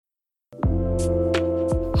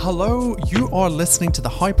Hello, you are listening to the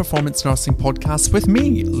High Performance Nursing Podcast with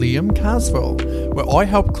me, Liam Caswell, where I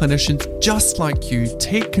help clinicians just like you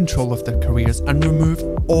take control of their careers and remove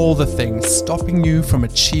all the things stopping you from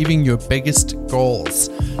achieving your biggest goals.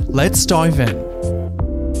 Let's dive in.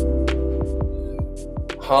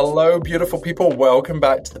 Hello, beautiful people. Welcome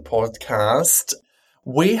back to the podcast.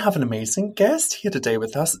 We have an amazing guest here today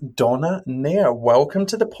with us, Donna Nair. Welcome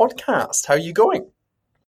to the podcast. How are you going?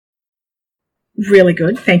 Really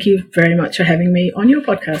good. Thank you very much for having me on your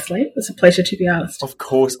podcast, Lee. It's a pleasure to be asked. Of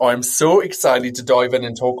course. I'm so excited to dive in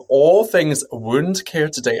and talk all things wound care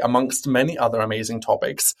today, amongst many other amazing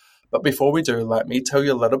topics. But before we do, let me tell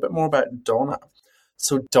you a little bit more about Donna.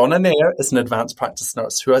 So Donna Nair is an advanced practice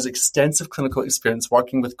nurse who has extensive clinical experience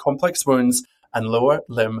working with complex wounds and lower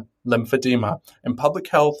limb lymphedema in public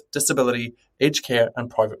health, disability, aged care, and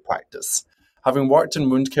private practice. Having worked in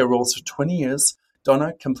wound care roles for 20 years,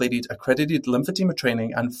 Donna completed accredited lymphedema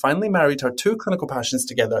training and finally married her two clinical passions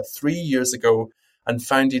together 3 years ago and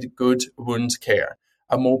founded Good Wound Care,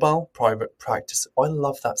 a mobile private practice. Oh, I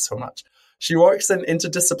love that so much. She works in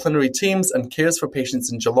interdisciplinary teams and cares for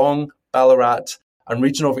patients in Geelong, Ballarat, and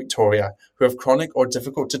regional Victoria who have chronic or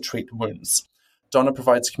difficult to treat wounds. Donna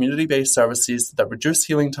provides community-based services that reduce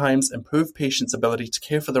healing times, improve patients' ability to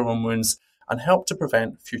care for their own wounds, and help to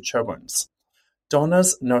prevent future wounds.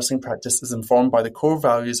 Donna's nursing practice is informed by the core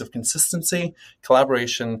values of consistency,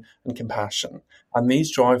 collaboration, and compassion, and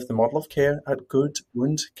these drive the model of care at Good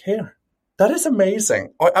Wound Care. That is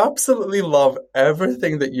amazing. I absolutely love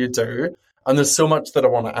everything that you do, and there's so much that I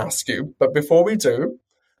want to ask you. But before we do,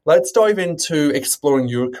 let's dive into exploring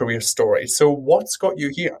your career story. So what's got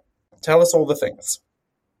you here? Tell us all the things.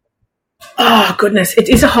 Oh, goodness. It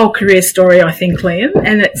is a whole career story, I think, Liam,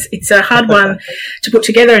 and it's a hard one to put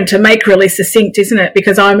together and to make really succinct, isn't it?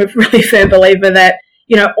 Because I'm a really firm believer that,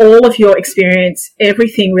 you know, all of your experience,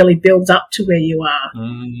 everything really builds up to where you are.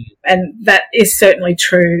 And that is certainly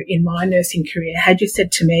true in my nursing career. Had you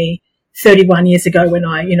said to me 31 years ago when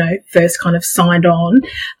I, first kind of signed on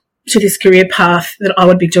to this career path that I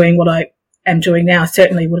would be doing what I am doing now, I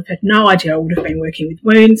certainly would have had no idea. I would have been working with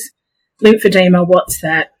wounds, lymphedema, what's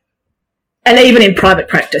that? And even in private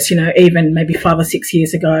practice, even maybe 5 or 6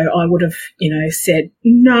 years ago, I would have, said,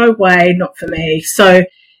 no way, not for me. So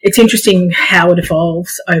it's interesting how it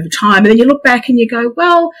evolves over time. And then you look back and you go,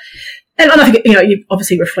 well, and I think, you're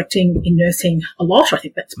obviously reflecting in nursing a lot. I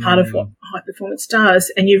think that's part of what high performance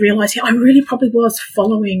does. And you realise, I really probably was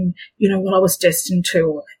following, what I was destined to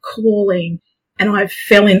or calling. And I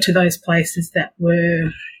fell into those places that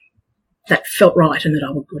felt right and that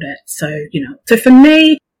I was good at. So for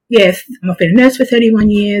me, yes, I've been a nurse for 31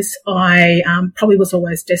 years. I probably was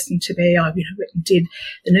always destined to be. I did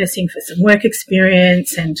the nursing for some work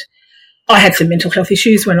experience, and I had some mental health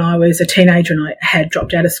issues when I was a teenager and I had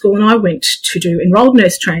dropped out of school, and I went to do enrolled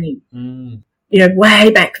nurse training,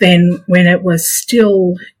 way back then when it was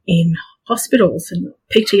still in hospitals and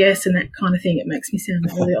PTS and that kind of thing. It makes me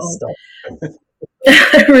sound really old.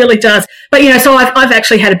 It really does. But, so I've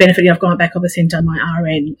actually had a benefit. I've gone back, obviously, and done my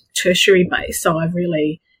RN tertiary base, so I've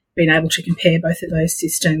really been able to compare both of those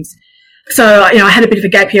systems. So, I had a bit of a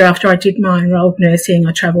gap year after I did my enrolled nursing.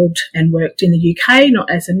 I travelled and worked in the UK,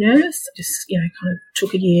 not as a nurse, just, kind of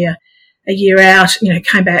took a year out,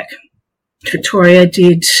 came back to Victoria,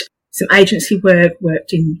 did some agency work,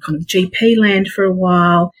 worked in kind of GP land for a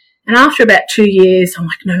while. And after about 2 years, I'm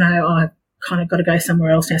like, no, I've kind of got to go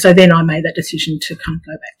somewhere else now. So then I made that decision to kind of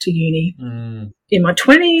go back to uni. In my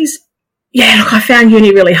 20s, I found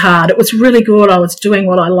uni really hard. It was really good. I was doing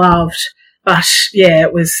what I loved. But,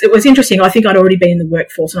 it was interesting. I think I'd already been in the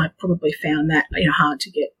workforce and I probably found that, hard to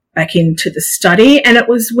get back into the study. And it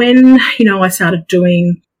was when, I started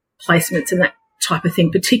doing placements and that type of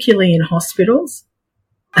thing, particularly in hospitals.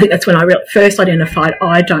 I think that's when I first identified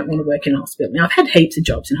I don't want to work in a hospital. Now, I've had heaps of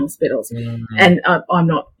jobs in hospitals and I'm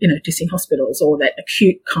not, dissing hospitals or that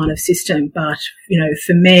acute kind of system. But,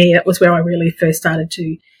 for me, that was where I really first started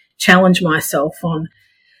to challenge myself on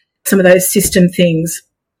some of those system things.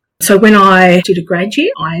 So when I did a grad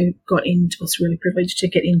year, I was really privileged to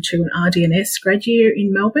get into an RDNS grad year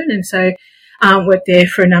in Melbourne. And so worked there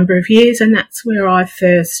for a number of years. And that's where I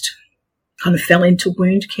first kind of fell into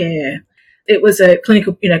wound care. It was a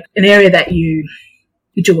clinical, an area that you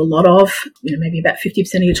do a lot of, maybe about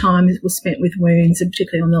 50% of your time was spent with wounds, and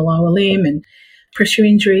particularly on the lower limb and pressure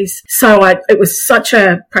injuries. So it was such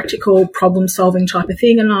a practical problem-solving type of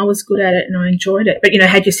thing, and I was good at it and I enjoyed it. But,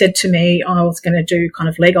 had you said to me I was going to do kind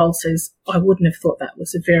of leg ulcers, I wouldn't have thought that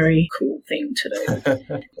was a very cool thing to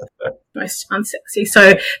do. Most unsexy.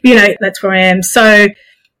 So, that's where I am. So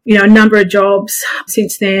a number of jobs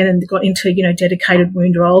since then and got into, dedicated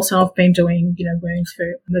wound roles. So I've been doing, wounds for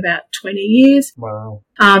about 20 years. Wow.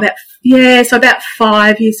 So about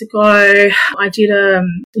 5 years ago, I did a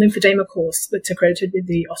lymphedema course that's accredited with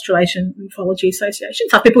the Australasian Lymphology Association.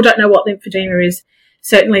 So if people don't know what lymphedema is,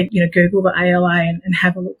 certainly, Google the ALA and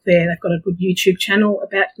have a look there. They've got a good YouTube channel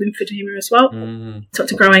about lymphedema as well. So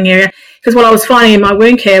it's a growing area. Because what I was finding in my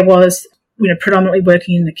wound care was, predominantly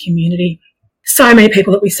working in the community. So many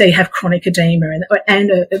people that we see have chronic edema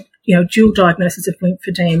and dual diagnosis of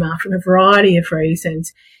lymphedema from a variety of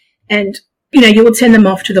reasons. And, you would send them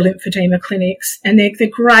off to the lymphedema clinics and they're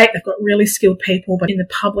great. They've got really skilled people, but in the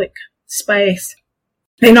public space,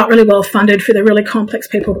 they're not really well funded for the really complex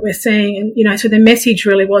people that we're seeing. And, so the message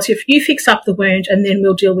really was, if you fix up the wound and then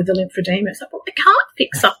we'll deal with the lymphedema. It's like, well, I can't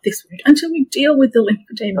fix up this wound until we deal with the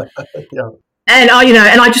lymphedema. Yeah. And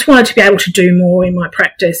I just wanted to be able to do more in my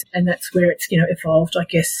practice. And that's where it's, evolved, I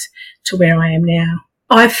guess, to where I am now.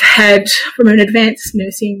 I've had, from an advanced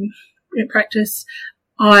nursing practice,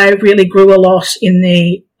 I really grew a lot in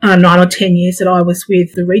the 9 or 10 years that I was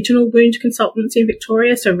with the regional wound consultants in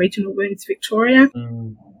Victoria, so Regional Wounds Victoria.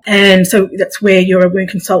 And so that's where you're a wound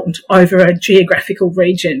consultant over a geographical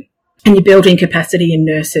region and you're building capacity in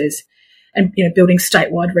nurses and, building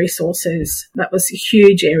statewide resources. That was a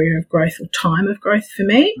huge area of growth or time of growth for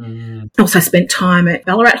me. I also spent time at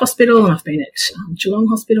Ballarat Hospital and I've been at Geelong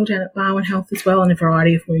Hospital down at Barwon Health as well in a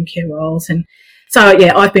variety of wound care roles. And so,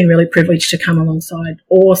 I've been really privileged to come alongside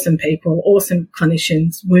awesome people, awesome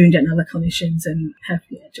clinicians, wound and other clinicians, and have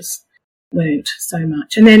just learned so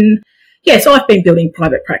much. And then, so I've been building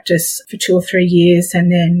private practice for 2 or 3 years.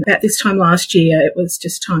 And then about this time last year, it was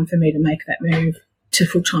just time for me to make that move to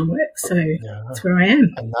full-time work. So that's where I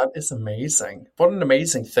am. And that is amazing. What an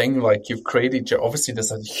amazing thing. Like you've created, obviously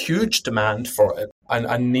there's a huge demand for it and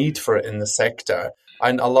a need for it in the sector.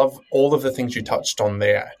 And I love all of the things you touched on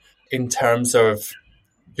there in terms of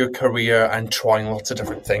your career and trying lots of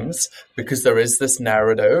different things, because there is this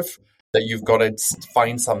narrative that you've got to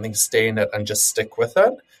find something, stay in it and just stick with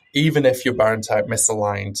it. Even if you're burnt out,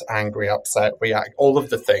 misaligned, angry, upset, react, all of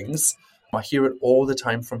the things. I hear it all the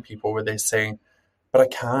time from people where they say, but I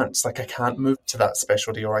can't move to that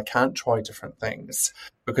specialty or I can't try different things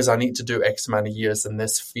because I need to do X amount of years in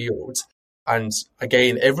this field. And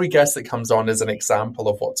again, every guest that comes on is an example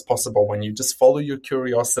of what's possible when you just follow your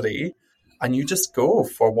curiosity and you just go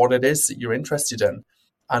for what it is that you're interested in.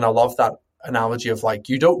 And I love that analogy of like,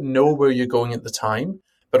 you don't know where you're going at the time,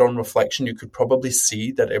 but on reflection, you could probably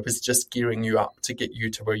see that it was just gearing you up to get you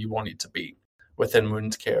to where you wanted to be within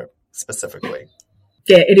wound care specifically.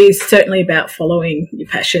 Yeah, it is certainly about following your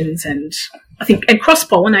passions and I think, and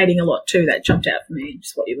cross-pollinating a lot too. That jumped out for me,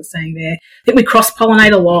 just what you were saying there. I think we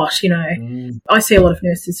cross-pollinate a lot, I see a lot of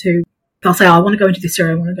nurses who they'll say, I want to go into this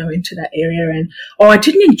area, I want to go into that area, or I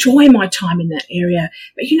didn't enjoy my time in that area.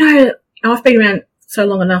 But, I've been around so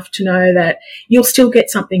long enough to know that you'll still get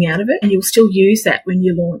something out of it and you'll still use that when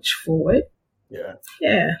you launch forward.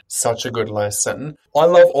 Yeah. Such a good lesson. I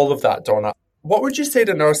love all of that, Donna. What would you say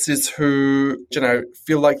to nurses who,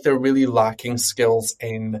 feel like they're really lacking skills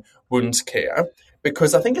in wound care?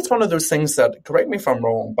 Because I think it's one of those things that, correct me if I'm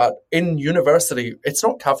wrong, but in university, it's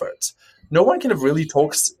not covered. No one kind of really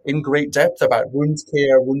talks in great depth about wound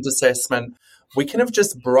care, wound assessment. We kind of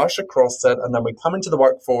just brush across it and then we come into the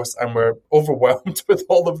workforce and we're overwhelmed with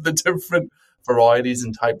all of the different varieties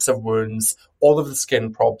and types of wounds, all of the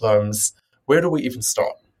skin problems. Where do we even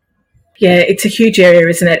start? Yeah, it's a huge area,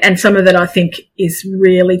 isn't it? And some of it I think is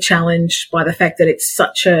really challenged by the fact that it's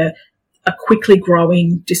such a quickly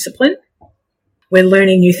growing discipline. We're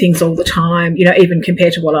learning new things all the time, even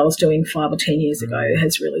compared to what I was doing 5 or 10 years ago, it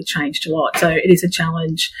has really changed a lot. So it is a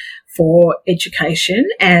challenge for education.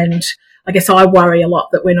 And I guess I worry a lot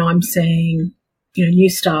that when I'm seeing, new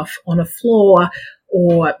stuff on a floor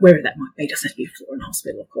or wherever that might be, doesn't have to be a floor in a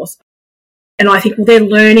hospital, of course. And I think, well, they're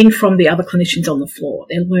learning from the other clinicians on the floor.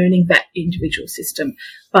 They're learning that individual system.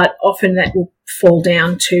 But often that will fall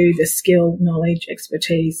down to the skill, knowledge,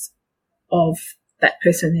 expertise of that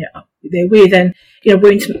person they're with. And,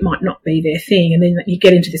 wounds might not be their thing. And then you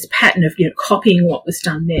get into this pattern of, copying what was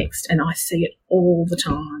done next. And I see it all the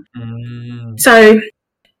time. So,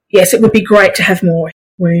 yes, it would be great to have more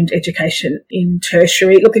wound education in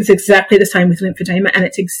tertiary. Look, it's exactly the same with lymphedema and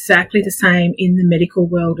it's exactly the same in the medical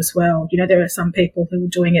world as well. There are some people who are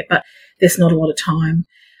doing it, but there's not a lot of time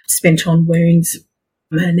spent on wounds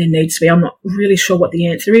and there needs to be. I'm not really sure what the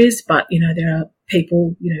answer is, but, there are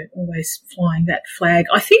people, always flying that flag.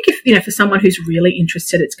 I think if, for someone who's really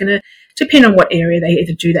interested, it's going to depend on what area they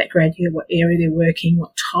either do that grad year, what area they're working,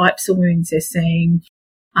 what types of wounds they're seeing.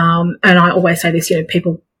 And I always say this,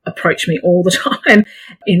 people approach me all the time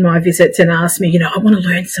in my visits and ask me, I want to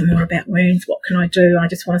learn some more about wounds. What can I do? I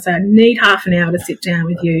just want to say, I need half an hour to sit down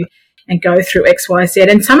with you and go through X, Y, Z.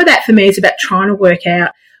 And some of that for me is about trying to work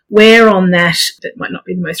out where on that might not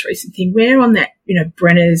be the most recent thing, where on that,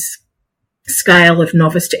 Brenner's scale of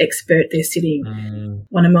novice to expert they're sitting.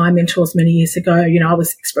 One of my mentors many years ago, I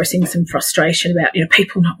was expressing some frustration about,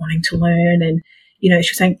 people not wanting to learn. And, she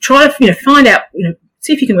was saying, try to, find out,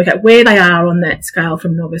 see if you can work out where they are on that scale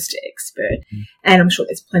from novice to expert. And I'm sure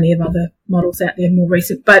there's plenty of other models out there more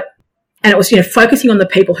recent. And it was, focusing on the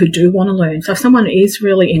people who do want to learn. So if someone is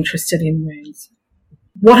really interested in wounds,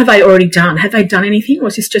 what have they already done? Have they done anything, or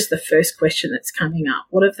is this just the first question that's coming up?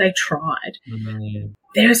 What have they tried?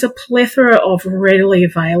 There's a plethora of readily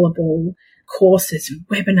available courses and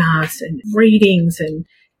webinars and readings and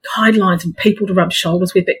guidelines and people to rub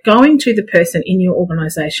shoulders with. But going to the person in your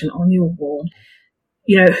organisation on your ward,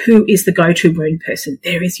 who is the go-to wound person?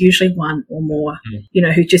 There is usually one or more,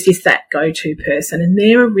 who just is that go-to person, and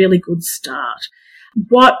they're a really good start.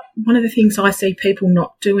 One of the things I see people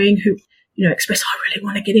not doing who, express, I really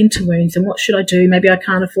want to get into wounds and what should I do? Maybe I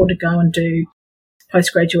can't afford to go and do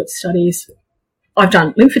postgraduate studies. I've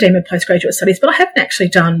done lymphedema postgraduate studies, but I haven't actually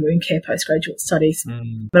done wound care postgraduate studies.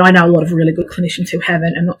 But I know a lot of really good clinicians who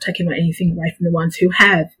haven't. I'm not taking anything away from the ones who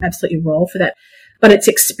have. Absolutely roll for that. But it's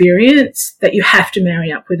experience that you have to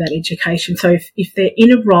marry up with that education. So if they're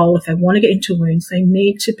in a role, if they want to get into wounds, they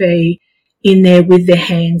need to be in there with their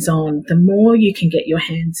hands on. The more you can get your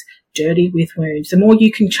hands dirty with wounds, the more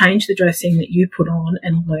you can change the dressing that you put on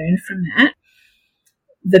and learn from that,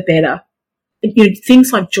 the better.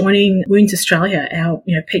 Things like joining Wounds Australia, our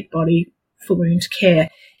peak body for wound care,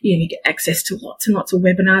 you get access to lots and lots of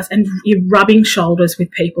webinars, and you're rubbing shoulders with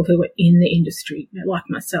people who are in the industry, like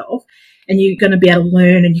myself, and you're going to be able to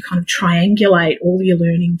learn, and you kind of triangulate all your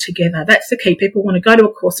learning together. That's the key. People want to go to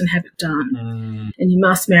a course and have it done, and you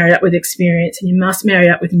must marry it up with experience, and you must marry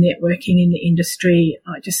it up with networking in the industry.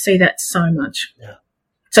 I just see that so much. Yeah.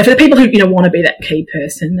 So for the people who want to be that key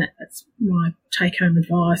person, that's my take-home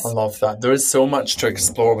advice. I love that. There is so much to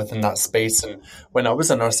explore within that space. And when I was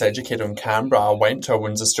a nurse educator in Canberra, I went to a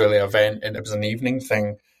Wounds Australia event, and it was an evening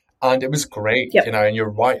thing, and it was great. Yep. And you're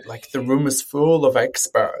right, like the room was full of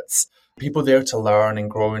experts, people there to learn and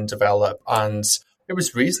grow and develop, and it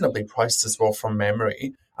was reasonably priced as well from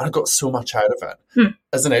memory. And I got so much out of it.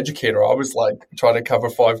 As an educator, I was like trying to cover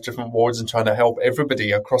 5 different wards and trying to help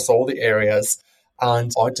everybody across all the areas.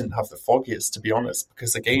 And I didn't have the foggiest, to be honest,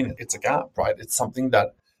 because again, it's a gap, right? It's something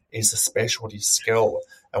that is a specialty skill.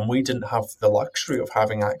 And we didn't have the luxury of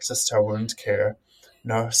having access to a wound care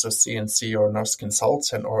nurse or CNC or nurse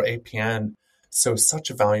consultant or APN. So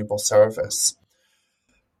such a valuable service.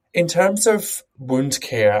 In terms of wound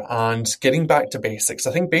care and getting back to basics,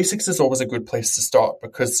 I think basics is always a good place to start,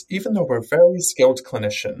 because even though we're very skilled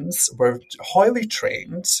clinicians, we're highly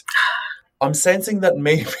trained, I'm sensing that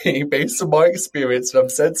maybe, based on my experience, and I'm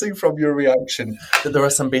sensing from your reaction, that there are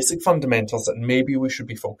some basic fundamentals that maybe we should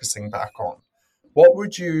be focusing back on. What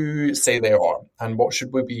would you say they are, and what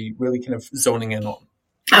should we be really kind of zoning in on?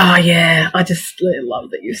 Oh, yeah. I just really love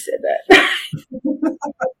that you said that.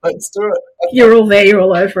 Let's do it. You're all there. You're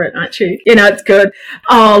all over it, aren't you? It's good.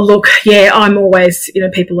 Oh, look, yeah, I'm always,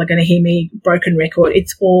 people are going to hear me broken record.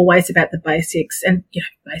 It's always about the basics and,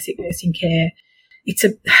 basic nursing care.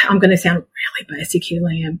 I'm going to sound really basic here,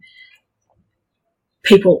 Liam.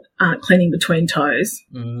 People aren't cleaning between toes.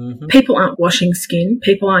 People aren't washing skin.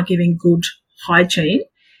 People aren't giving good hygiene.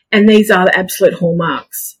 And these are the absolute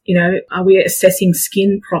hallmarks. Are we assessing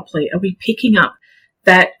skin properly? Are we picking up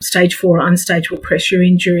that stage 4 or unstable pressure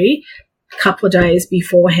injury a couple of days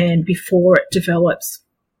beforehand, before it develops?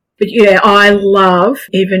 But yeah, I love,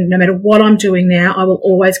 even no matter what I'm doing now, I will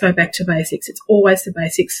always go back to basics. It's always the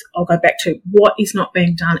basics. I'll go back to what is not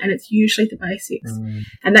being done, and it's usually the basics.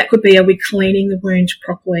 And that could be, are we cleaning the wound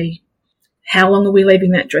properly? How long are we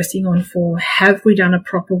leaving that dressing on for? Have we done a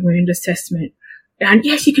proper wound assessment? And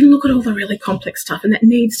yes, you can look at all the really complex stuff, and that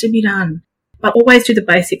needs to be done. But always do the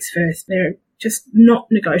basics first. They're just not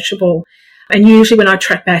negotiable. And usually when I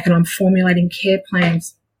track back and I'm formulating care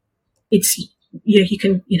plans, it's, you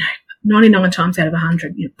can, 99 times out of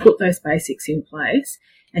 100, put those basics in place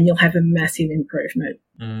and you'll have a massive improvement.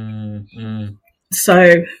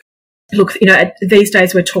 So, look, these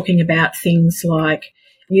days we're talking about things like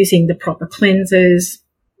using the proper cleansers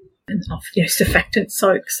and surfactant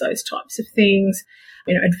soaks, those types of things,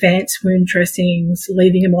 advanced wound dressings,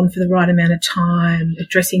 leaving them on for the right amount of time,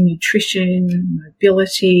 addressing nutrition,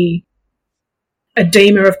 mobility.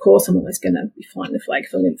 Edema, of course, I'm always going to be flying the flag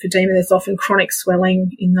for lymphedema. There's often chronic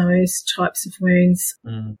swelling in those types of wounds.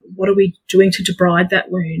 What are we doing to debride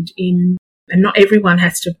that wound in? And not everyone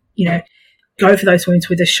has to, go for those wounds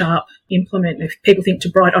with a sharp implement. If people think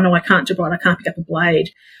debride, oh no, I can't debride, I can't pick up a blade.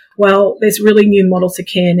 Well, there's really new models of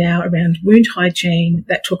care now around wound hygiene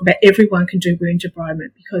that talk about everyone can do wound debridement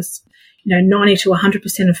because, 90 to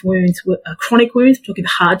 100% of wounds are chronic wounds. We're talking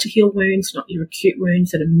hard to heal wounds, not your acute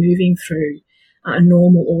wounds that are moving through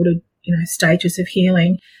normal ordered, stages of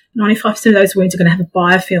healing. 95% of those wounds are going to have a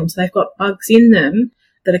biofilm. So they've got bugs in them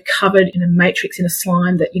that are covered in a matrix, in a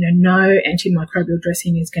slime that, no antimicrobial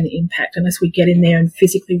dressing is going to impact unless we get in there and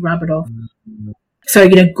physically rub it off. So,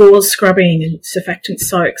 gauze scrubbing and surfactant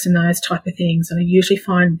soaks and those type of things. And I usually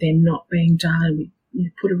find they're not being done. And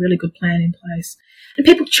we put a really good plan in place. And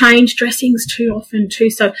people change dressings too often too.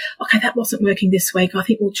 So, okay, that wasn't working this week. I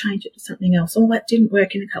think we'll change it to something else. Oh, that didn't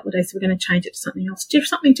work in a couple of days, so we're going to change it to something else.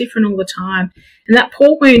 Something different all the time. And that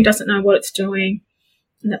poor wound doesn't know what it's doing.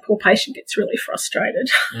 And that poor patient gets really frustrated.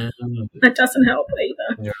 That doesn't help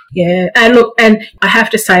either. Yeah. And look, and I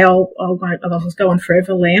have to say, I'll go on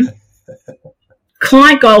forever, Liam.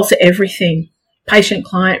 Client goals are everything. Patient,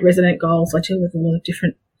 client, resident goals. I deal with a lot of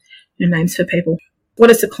different names for people. What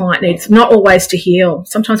does the client need? It's not always to heal.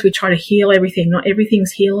 Sometimes we try to heal everything. Not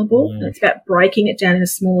everything's healable. And it's about breaking it down into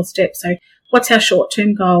smaller steps. So what's our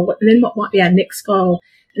short-term goal? And then what might be our next goal?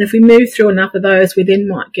 And if we move through enough of those, we then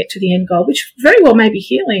might get to the end goal, which very well may be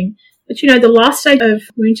healing. But, the last stage of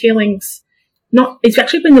wound healing's it's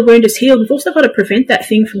actually when the wound is healed. We've also got to prevent that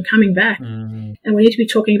thing from coming back. And we need to be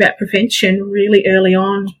talking about prevention really early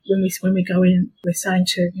on when we go in. We're starting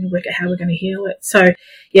to work out how we're going to heal it. So,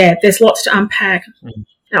 yeah, there's lots to unpack.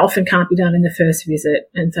 That often can't be done in the first visit.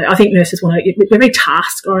 And so I think nurses we're very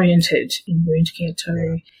task-oriented in wound care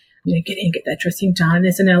too. Get that dressing done.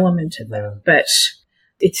 There's an element of that. But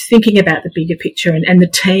it's thinking about the bigger picture and the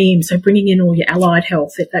team. So bringing in all your allied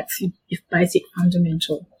health, that's your basic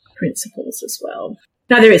fundamental principles as well.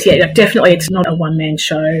 No, there is, definitely. It's not a one-man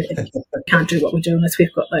show. It can't do what we do unless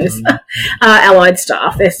we've got those allied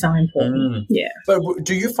staff. They're so important. Yeah. But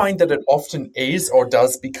do you find that it often is or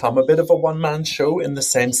does become a bit of a one-man show in the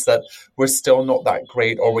sense that we're still not that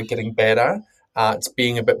great or we're getting better at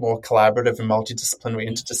being a bit more collaborative and multidisciplinary,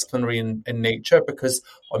 interdisciplinary in nature? Because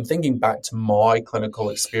I'm thinking back to my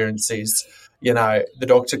clinical experiences. The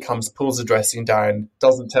doctor comes, pulls the dressing down,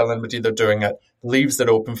 doesn't tell anybody they're doing it, leaves it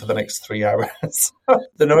open for the next 3 hours.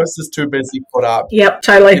 The nurse is too busy put up. Yep,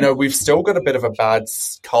 totally. We've still got a bit of a bad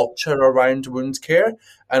culture around wound care.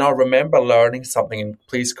 And I remember learning something, and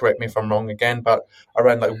please correct me if I'm wrong again, but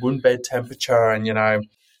around like wound bed temperature and,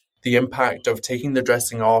 the impact of taking the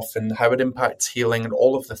dressing off and how it impacts healing and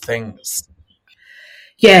all of the things.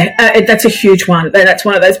 Yeah, that's a huge one. That's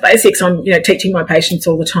one of those basics I'm, teaching my patients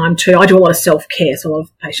all the time too. I do a lot of self-care, so a lot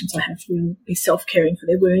of patients I have will be self-caring for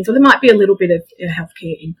their wounds, or there might be a little bit of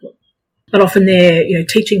healthcare input. But often they're,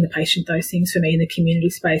 teaching the patient those things for me in the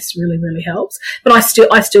community space really, really helps. But I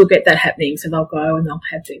still get that happening. So they'll go and they'll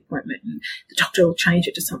have the appointment and the doctor will change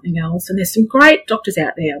it to something else. And there's some great doctors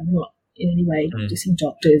out there. I'm not in any way dissing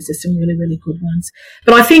doctors. There's some really, really good ones.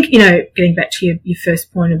 But I think, getting back to your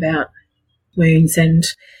first point about wounds, and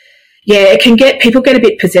people get a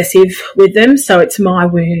bit possessive with them. So it's my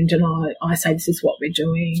wound and I say this is what we're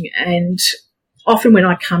doing. And often when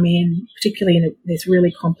I come in, particularly there's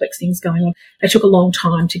really complex things going on, they took a long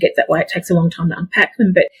time to get that way. It takes a long time to unpack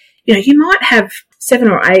them. But, you might have 7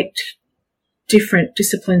 or 8 different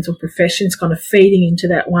disciplines or professions kind of feeding into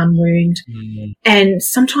that one wound. And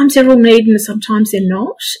sometimes they're all needed and sometimes they're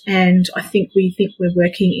not. And I think we think we're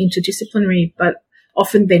working interdisciplinary, but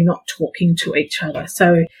often they're not talking to each other.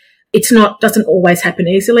 So doesn't always happen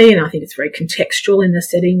easily, and I think it's very contextual in the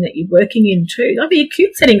setting that you're working in too. Like the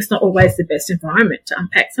acute setting's not always the best environment to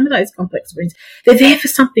unpack some of those complex wounds. They're there for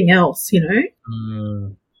something else,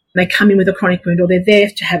 They come in with a chronic wound, or they're there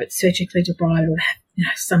to have it surgically debrided, or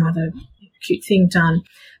have some other acute thing done.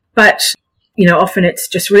 But often it's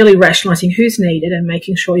just really rationalising who's needed and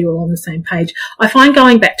making sure you're all on the same page. I find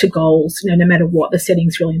going back to goals, no matter what, the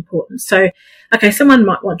setting's really important. So, okay, someone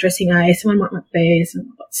might want dressing A, someone might want B, someone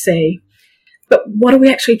might want C. But what are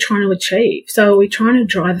we actually trying to achieve? So are we trying to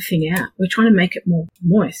dry the thing out? We're trying to make it more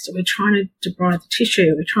moist. We're trying to debride the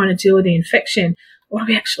tissue. We're trying to deal with the infection. What are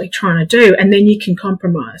we actually trying to do? And then you can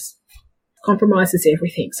compromise. Compromise is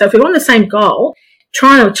everything. So if we're on the same goal,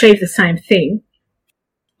 trying to achieve the same thing,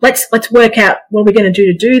 let's work out what we're going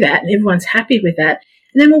to do that, and everyone's happy with that,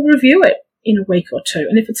 and then we'll review it in a week or two.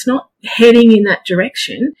 And if it's not heading in that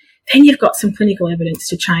direction, then you've got some clinical evidence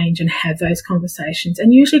to change and have those conversations.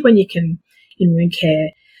 And usually when you can, in wound care,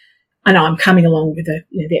 I know I'm coming along with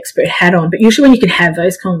the expert hat on, but usually when you can have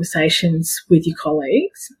those conversations with your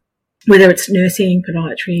colleagues, whether it's nursing,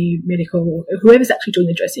 podiatry, medical, whoever's actually doing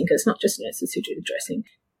the dressing, because it's not just nurses who do the dressing,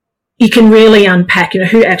 you can really unpack,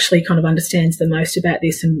 who actually kind of understands the most about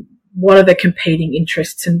this and what are the competing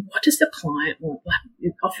interests and what does the client want.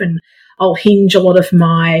 Often I'll hinge a lot of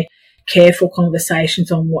my careful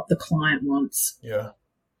conversations on what the client wants. Yeah.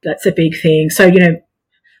 That's a big thing. So,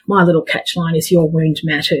 my little catch line is your wound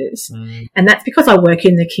matters. And that's because I work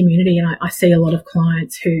in the community and I see a lot of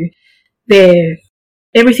clients who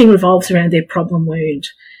everything revolves around their problem wound.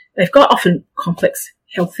 They've got often complex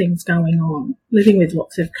health things going on, living with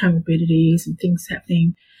lots of comorbidities and things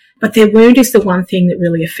happening. But their wound is the one thing that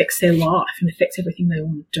really affects their life and affects everything they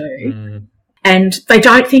want to do. And they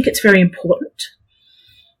don't think it's very important.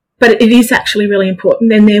 But it is actually really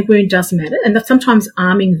important, and their wound does matter. And that's sometimes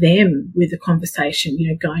arming them with a conversation,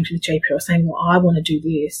 going to the GP or saying, well, I want to do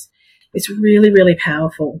this. It's really, really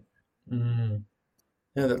powerful.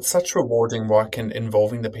 Yeah, that's such rewarding work in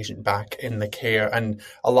involving the patient back in the care. And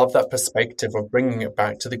I love that perspective of bringing it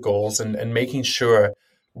back to the goals and making sure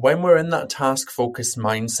when we're in that task-focused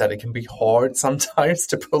mindset, it can be hard sometimes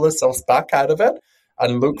to pull ourselves back out of it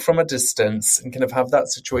and look from a distance and kind of have that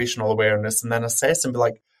situational awareness and then assess and be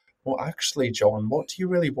like, well, actually, John, what do you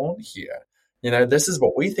really want here? This is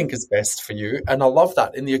what we think is best for you. And I love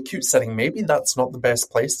that in the acute setting, maybe that's not the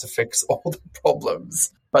best place to fix all the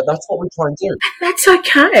problems, but that's what we try and do. That's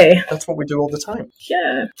okay. That's what we do all the time.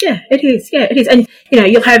 Yeah, it is. Yeah, it is. And,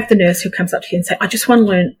 you'll have the nurse who comes up to you and say, I just want to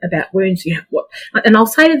learn about wounds. What? And I'll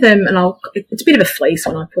say to them, and it's a bit of a fleece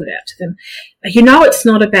when I put it out to them, it's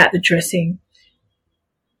not about the dressing.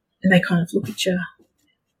 And they kind of look at you.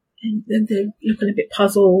 And then they're looking a bit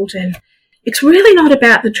puzzled, and it's really not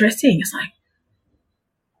about the dressing. It's like,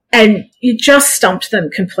 and you just stumped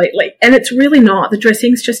them completely. And it's really not. The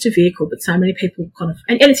dressing's just a vehicle, but so many people kind of,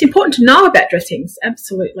 and it's important to know about dressings.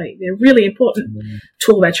 Absolutely. They're a really important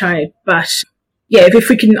tool of our trade. But yeah, if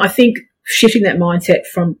we can, I think shifting that mindset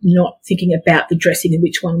from not thinking about the dressing and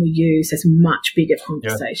which one we use as much bigger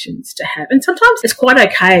conversations to have. And sometimes it's quite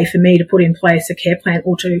okay for me to put in place a care plan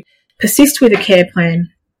or to persist with a care plan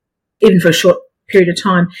even for a short period of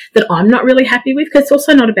time that I'm not really happy with, because it's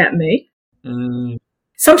also not about me.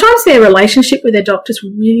 Sometimes their relationship with their doctor is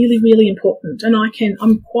really, really important, and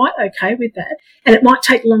I'm quite okay with that. And it might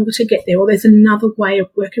take longer to get there, or there's another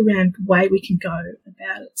workaround way we can go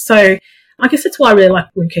about it. So I guess that's why I really like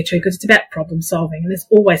wound care too, because it's about problem solving, and there's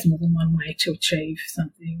always more than one way to achieve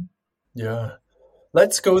something. Yeah.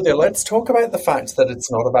 Let's go there. Let's talk about the fact that it's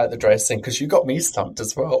not about the dressing, because you got me stumped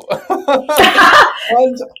as well.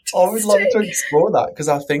 And I would love to explore that, because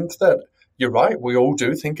I think that you're right. We all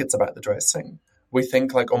do think it's about the dressing. We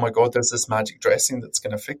think like, oh my God, there's this magic dressing that's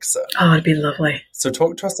going to fix it. Oh, it'd be lovely. So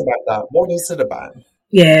talk to us about that. What is it about?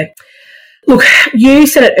 Yeah. Look, you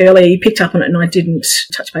said it earlier, you picked up on it, and I didn't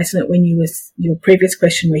touch base on it when your previous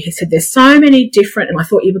question where you said there's so many different, and I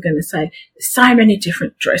thought you were going to say there's so many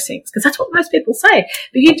different dressings, because that's what most people say.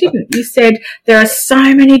 But you didn't. You said there are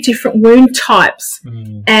so many different wound types,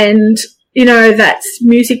 and, that's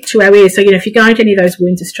music to our ears. So, if you're going to any of those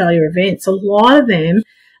Wounds Australia events, a lot of them,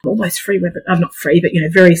 almost free, not free, but,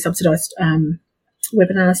 very subsidised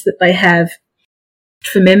webinars that they have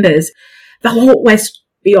for members, they'll always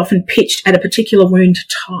be often pitched at a particular wound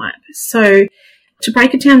type. So to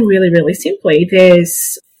break it down really, really simply,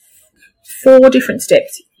 there's 4 different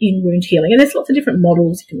steps in wound healing, and there's lots of different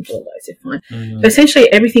models. You can follow those if fine. But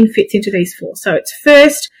essentially everything fits into these 4. So it's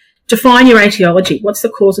first, define your etiology. What's the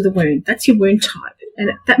cause of the wound? That's your wound type.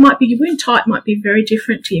 And that might be, your wound type might be very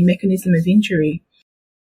different to your mechanism of injury.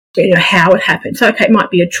 How it happened. So, okay, it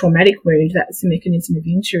might be a traumatic wound, that's the mechanism of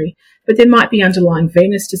injury, but there might be underlying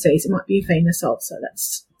venous disease. It might be a venous ulcer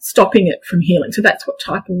that's stopping it from healing. So that's what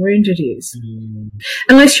type of wound it is.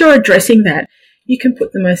 Unless you're addressing that, you can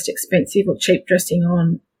put the most expensive or cheap dressing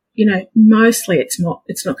on. Mostly it's not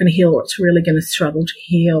going to heal, or it's really going to struggle to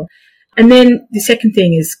heal. And then the second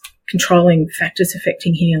thing is controlling factors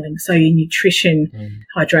affecting healing. So your nutrition,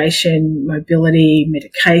 hydration, mobility,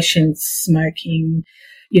 medications, smoking,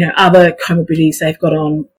 other comorbidities they've got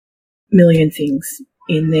on, a million things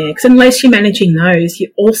in there. Because unless you're managing those, you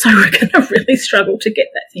also are going to really struggle to get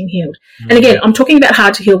that thing healed. And again, I'm talking about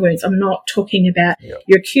hard to heal wounds. I'm not talking about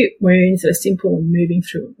your acute wounds that are simple and moving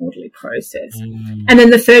through an orderly process. And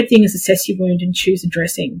then the third thing is assess your wound and choose a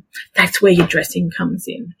dressing. That's where your dressing comes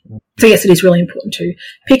in. So yes, it is really important to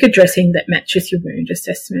pick a dressing that matches your wound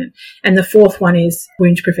assessment. And the fourth one is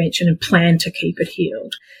wound prevention and plan to keep it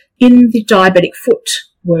healed. In the diabetic foot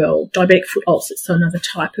world, diabetic foot ulcers, so another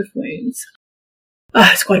type of wounds,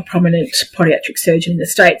 it's quite a prominent podiatric surgeon in the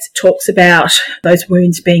States, talks about those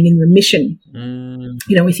wounds being in remission.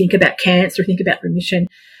 You know, we think about cancer, we think about remission.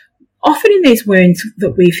 Often in these wounds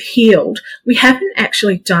that we've healed, we haven't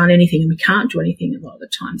actually done anything, and we can't do anything a lot of the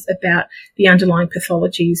times about the underlying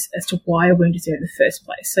pathologies as to why a wound is there in the first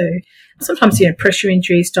place. So sometimes, you know, pressure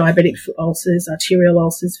injuries, diabetic foot ulcers, arterial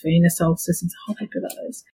ulcers, venous ulcers, and a whole heap of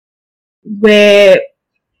others. We're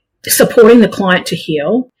supporting the client to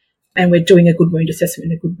heal, and we're doing a good wound assessment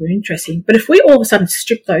and a good wound dressing. But if we all of a sudden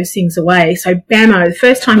strip those things away, so bammo, the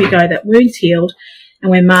first time you go, that wound's healed, and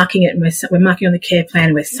we're marking it, and we're marking on the care plan,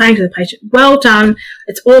 and we're saying to the patient, well done,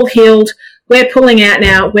 it's all healed, we're pulling out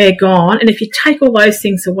now, we're gone. And if you take all those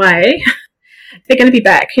things away, they're going to be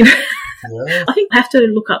back. You know? Yeah. I think I have to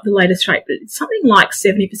look up the latest rate, but it's something like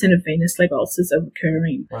 70% of venous leg ulcers are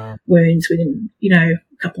recurring wounds within, you know,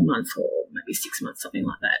 a couple of months or maybe 6 months, something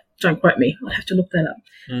like that. Don't quote me. I'll have to look that up.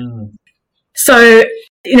 So,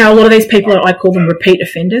 you know, a lot of these people, I call them repeat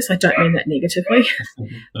offenders. I don't mean that negatively,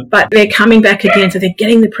 but they're coming back again. So they're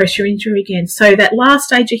getting the pressure injury again. So that last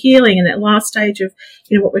stage of healing and that last stage of,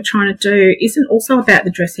 you know, what we're trying to do isn't also about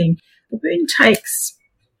the dressing. The wound takes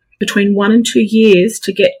between 1 and 2 years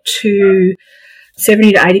to get to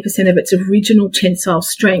 70 to 80% of its original tensile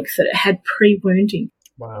strength that it had pre-wounding.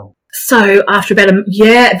 Wow. So after about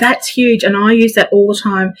that's huge. And I use that all the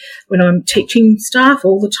time when I'm teaching staff,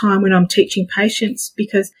 all the time when I'm teaching patients,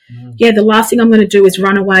 because, the last thing I'm going to do is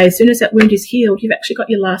run away. As soon as that wound is healed, you've actually got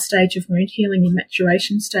your last stage of wound healing in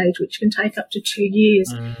maturation stage, which can take up to 2 years.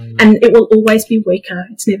 And it will always be weaker.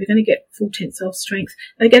 It's never going to get full tensile strength.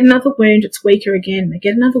 They get another wound, it's weaker again. They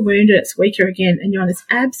get another wound, and it's weaker again. And you're on this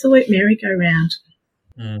absolute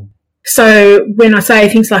merry-go-round. So when I say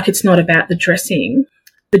things like it's not about the dressing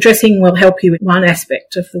will help you with one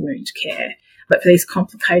aspect of the wound care. But for these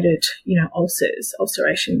complicated, you know,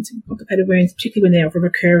 ulcerations and complicated wounds, particularly when they're of a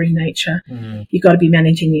recurring nature, you've got to be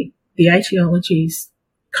managing the etiologies,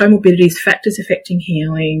 comorbidities, factors affecting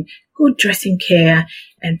healing, good dressing care,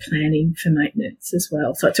 and planning for maintenance as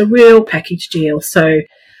well. So it's a real package deal. So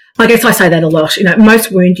I guess I say that a lot. You know, most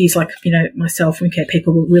woundies, like, you know, myself, wound care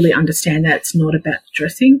people will really understand that it's not about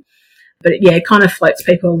dressing. But it kind of floats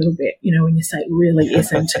people a little bit, you know, when you say it really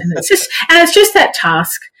isn't. And it's just that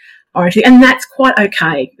task oriented, and that's quite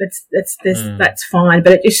okay. That's fine.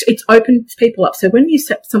 But it opens people up. So when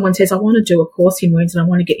someone says, I want to do a course in wounds and I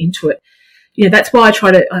want to get into it, you know, that's why I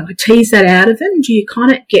try to tease that out of them. Do you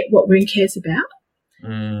kind of get what wound care is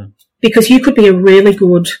about? Because you could be a really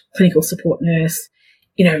good clinical support nurse,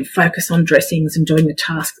 you know, focus on dressings and doing the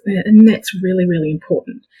tasks, and that's really, really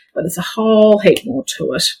important. But there's a whole heap more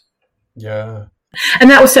to it. Yeah. And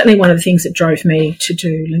that was certainly one of the things that drove me to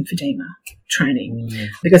do lymphedema training,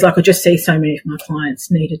 because I could just see so many of my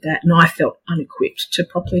clients needed that, and I felt unequipped to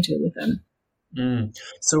properly deal with them.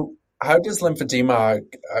 So how does lymphedema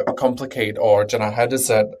complicate, or, you know, how does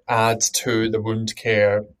it add to the wound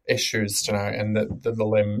care issues, you know, in the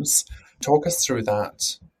limbs? Talk us through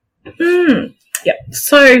that. Yeah.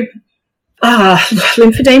 So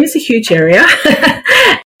lymphedema is a huge area.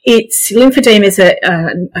 Lymphedema is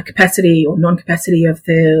a capacity or non-capacity of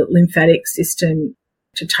the lymphatic system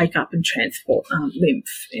to take up and transport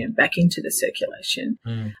lymph, you know, back into the circulation.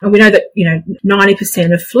 And we know that, you know,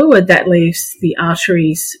 90% of fluid that leaves the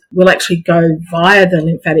arteries will actually go via the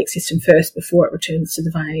lymphatic system first before it returns to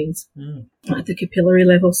the veins at the capillary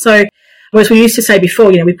level. So, as we used to say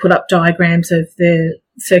before, you know, we put up diagrams of the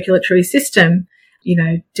circulatory system, you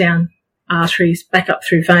know, down arteries back up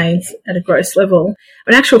through veins at a gross level.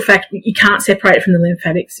 But in actual fact, you can't separate it from the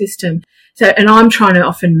lymphatic system. So, and I'm trying to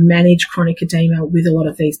often manage chronic edema with a lot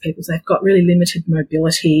of these people. So they've got really limited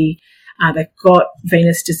mobility. They've got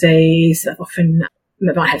venous disease.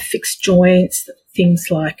 They might have fixed joints, things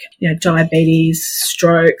like, you know, diabetes,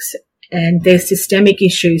 strokes, and there's systemic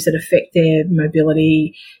issues that affect their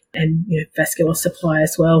mobility and, you know, vascular supply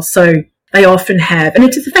as well. So they often have, and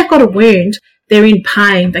if they've got a wound, they're in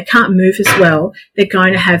pain, they can't move as well, they're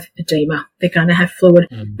going to have edema, they're going to have fluid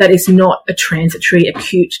that is not a transitory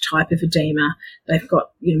acute type of edema. They've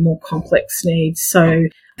got, you know, more complex needs. So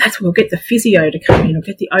that's where we'll get the physio to come in, or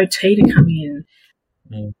get the OT to come in,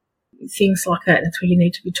 things like that. That's where you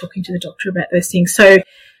need to be talking to the doctor about those things. So,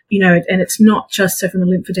 you know, and it's not just so from a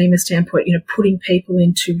lymphedema standpoint, you know, putting people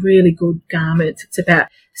into really good garments. It's about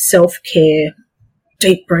self-care,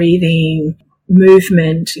 deep breathing,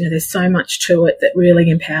 movement. You know, there's so much to it that really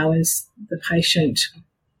empowers the patient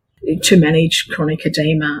to manage chronic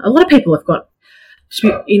edema. A lot of people have got,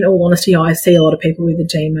 in all honesty, I see a lot of people with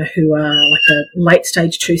edema who are like a late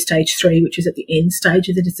stage 2, stage 3, which is at the end stage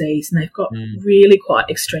of the disease, and they've got really quite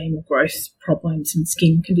extreme growth problems and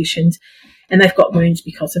skin conditions. and they've got wounds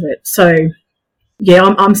because of it. So, yeah,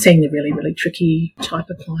 I'm seeing the really, really tricky type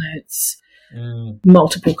of clients,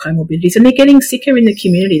 multiple comorbidities, and they're getting sicker in the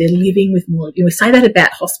community. They're living with more. We say that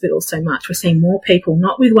about hospitals so much. We're seeing more people,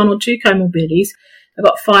 not with 1 or 2 comorbidities. They've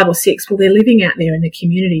got 5 or 6. Well, they're living out there in the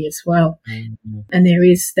community as well, and there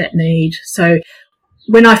is that need. So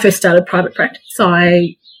when I first started private practice,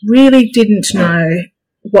 I really didn't know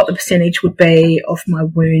what the percentage would be of my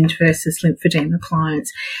wound versus lymphedema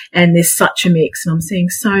clients, and there's such a mix, and I'm seeing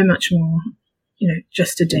so much more,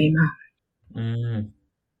 just edema.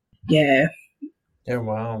 Yeah. Yeah,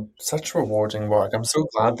 wow. Such rewarding work. I'm so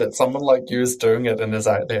glad that someone like you is doing it and is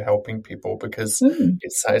out there helping people, because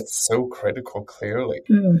it's so critical, clearly.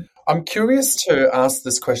 I'm curious to ask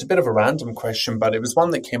this question, a bit of a random question, but it was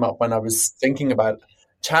one that came up when I was thinking about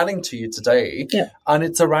chatting to you today. And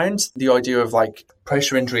it's around the idea of like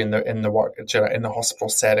pressure injury in the work, in the hospital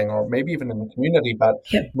setting, or maybe even in the community, but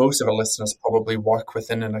most of our listeners probably work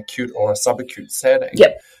within an acute or a subacute setting.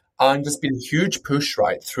 And there's been a huge push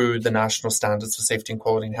right through the national standards for safety and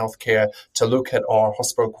quality in healthcare to look at our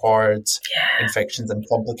hospital-acquired infections and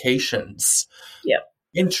complications.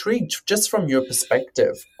 Intrigued, just from your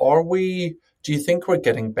perspective, do you think we're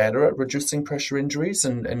getting better at reducing pressure injuries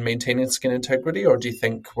and maintaining skin integrity, or do you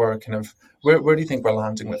think we're where do you think we're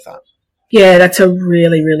landing with that? Yeah, that's a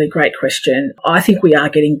really, really great question. I think we are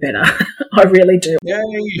getting better. I really do.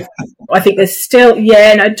 Yay. I think there's still,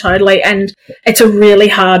 totally. And it's a really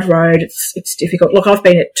hard road. It's difficult. Look, I've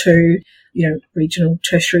been at 2, regional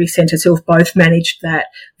tertiary centres who have both managed that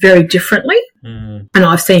very differently. And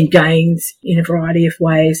I've seen gains in a variety of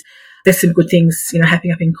ways. There's some good things,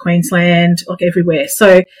 happening up in Queensland, like everywhere.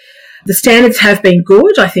 So the standards have been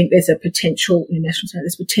good. I think there's a potential, national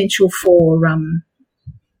standards, there's potential for,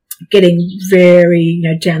 getting very,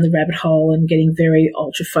 down the rabbit hole and getting very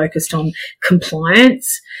ultra focused on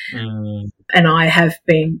compliance. And I have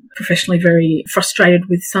been professionally very frustrated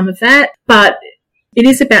with some of that. But it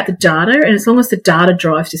is about the data, and as long as the data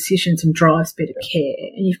drives decisions and drives better care,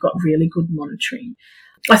 and you've got really good monitoring,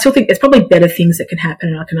 I still think there's probably better things that can happen,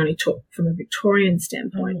 and I can only talk from a Victorian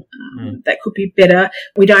standpoint. That could be better.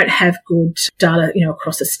 We don't have good data,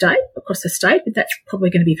 across the state, but that's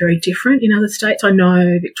probably going to be very different in other states. I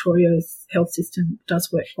know Victoria's health system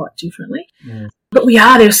does work quite differently. But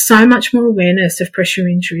there's so much more awareness of pressure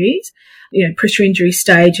injuries, pressure injury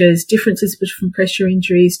stages, differences between pressure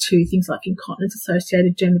injuries to things like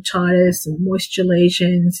incontinence-associated dermatitis and moisture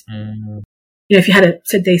lesions. If you had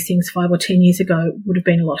said these things 5 or 10 years ago, it would have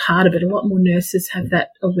been a lot harder, but a lot more nurses have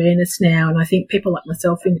that awareness now. And I think people like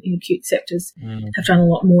myself in acute sectors have done a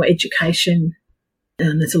lot more education,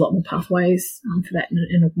 and there's a lot more pathways for that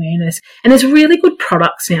and awareness. And there's really good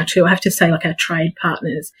products now too. I have to say, like, our trade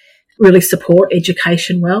partners really support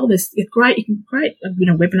education well. There's great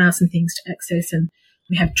webinars and things to access, and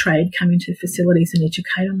we have trade come into the facilities and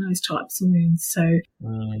educate on those types of wounds. So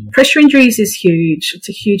pressure injuries is huge. It's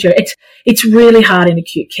a huge area. It's really hard in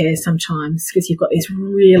acute care sometimes because you've got these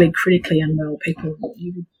really critically unwell people.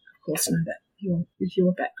 You would, of course, know that with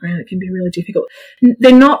your background. It can be really difficult.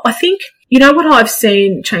 They're not, I think, what I've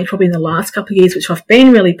seen change probably in the last couple of years, which I've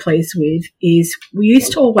been really pleased with, is we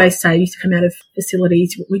used to come out of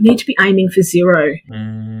facilities, we need to be aiming for 0.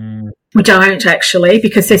 We don't actually,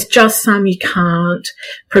 because there's just some you can't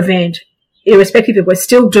prevent, irrespective of we're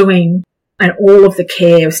still doing and all of the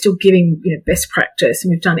care, we're still giving best practice, and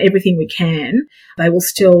we've done everything we can. They will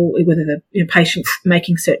still, whether the patient's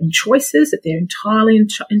making certain choices that they're entirely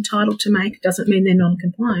entitled to make, doesn't mean they're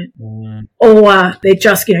non-compliant, or they're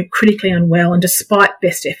just critically unwell, and despite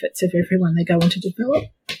best efforts of everyone, they go on to develop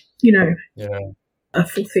a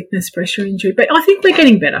full thickness pressure injury. But I think we're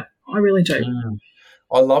getting better. I really do.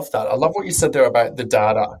 I love that. I love what you said there about the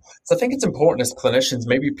data. So I think it's important as clinicians,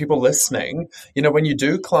 maybe people listening, when you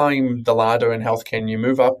do climb the ladder in healthcare and you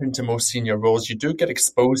move up into more senior roles, you do get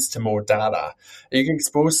exposed to more data. You get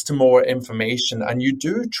exposed to more information, and you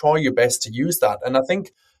do try your best to use that. And I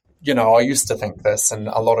think, I used to think this, and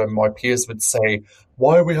a lot of my peers would say,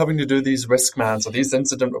 why are we having to do these risk mans or these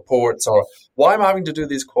incident reports, or why am I having to do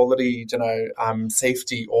these quality,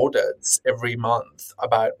 safety audits every month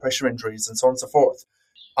about pressure injuries and so on and so forth?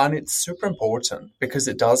 And it's super important because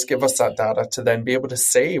it does give us that data to then be able to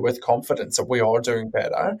say with confidence that we are doing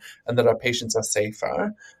better and that our patients are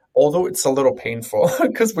safer. Although it's a little painful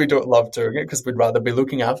because we don't love doing it, because we'd rather be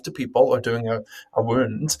looking after people or doing a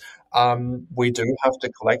wound, we do have to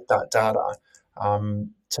collect that data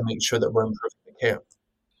to make sure that we're improving the care.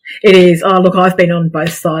 It is. Oh, look, I've been on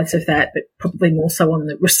both sides of that, but probably more so on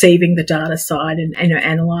the receiving the data side and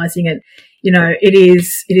analysing it. it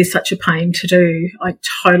is such a pain to do. I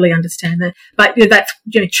totally understand that. But that's,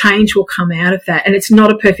 change will come out of that. And it's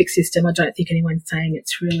not a perfect system. I don't think anyone's saying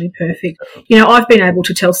it's really perfect. I've been able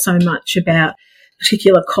to tell so much about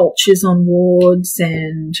particular cultures on wards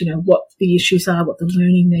and, what the issues are, what the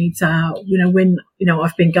learning needs are, when,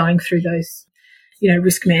 I've been going through those,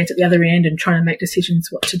 risk mans at the other end and trying to make decisions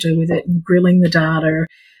what to do with it and grilling the data.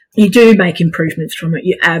 You do make improvements from it.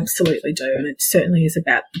 You absolutely do. And it certainly is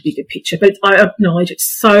about the bigger picture. But I acknowledge it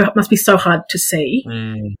must be so hard to see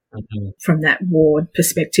from that ward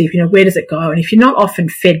perspective. Where does it go? And if you're not often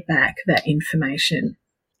fed back that information.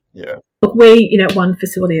 Yeah. Look, we, at one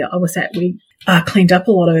facility I was at, we cleaned up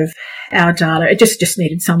a lot of our data. It just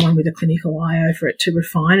needed someone with a clinical eye over it to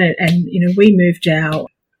refine it. And, we moved our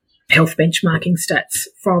health benchmarking stats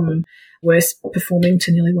from worst performing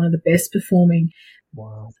to nearly one of the best performing.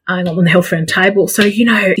 Wow. On the Health Round Table. So,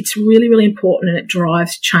 it's really, really important and it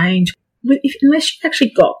drives change. Unless you've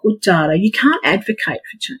actually got good data, you can't advocate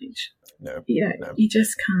for change. No. No. You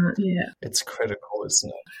just can't, It's critical, isn't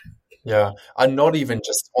it? Yeah. And not even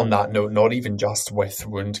just on that note, not even just with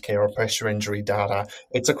wound care or pressure injury data.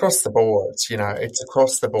 It's across the board, it's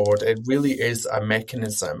across the board. It really is a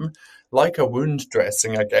mechanism like a wound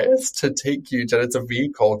dressing, I guess, to take you to, it's a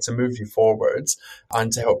vehicle to move you forwards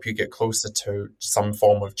and to help you get closer to some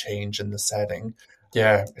form of change in the setting.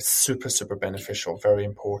 Yeah, it's super, super beneficial, very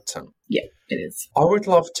important. Yeah, it is. I would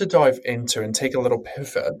love to dive into and take a little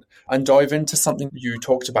pivot and dive into something you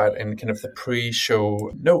talked about in kind of the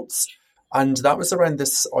pre-show notes. And that was around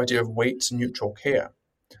this idea of weight-neutral care.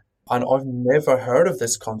 And I've never heard of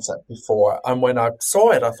this concept before. And when I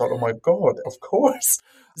saw it, I thought, oh my God, of course.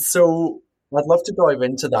 So I'd love to dive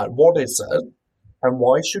into that. What is it? And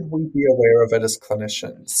why should we be aware of it as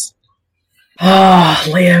clinicians? Oh,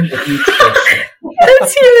 Liam.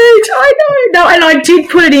 That's huge. I know. No, and I did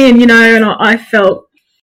put it in, and I felt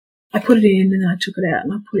I put it in and I took it out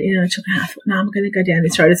and I put it in and I took it out. I thought, no, I'm going to go down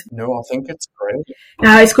this road. No, I think it's great.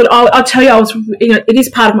 No, it's good. I'll tell you, it is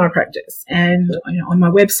part of my practice. And on my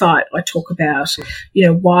website, I talk about,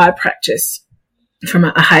 why I practice from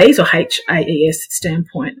a HAES or HAES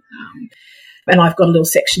standpoint. And I've got a little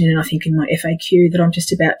section in, I think, in my FAQ that I'm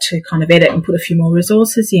just about to kind of edit and put a few more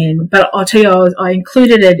resources in. But I'll tell you, I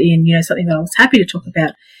included it in, something that I was happy to talk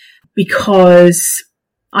about because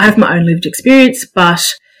I have my own lived experience, but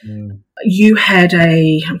you had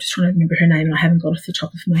I'm just trying to remember her name and I haven't got it off the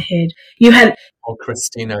top of my head. You had... Oh,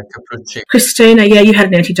 Christina Caprucci. Christina, yeah, you had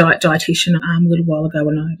an anti-diet dietitian a little while ago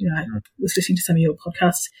when I was listening to some of your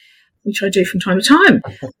podcasts, which I do from time to time.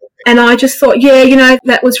 And I just thought,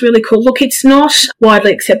 that was really cool. Look, it's not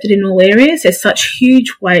widely accepted in all areas. There's such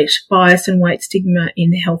huge weight bias and weight stigma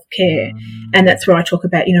in healthcare. And that's where I talk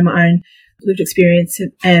about, my own lived experience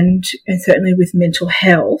and certainly with mental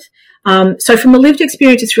health. So from a lived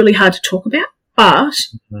experience, it's really hard to talk about, but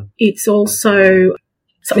it's also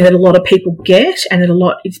something that a lot of people get and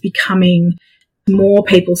it's becoming more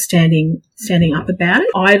people standing up about it.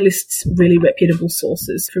 I list really reputable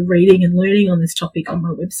sources for reading and learning on this topic on my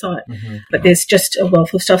website, but there's just a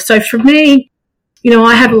wealth of stuff. So for me,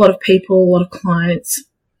 I have a lot of people, a lot of clients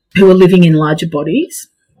who are living in larger bodies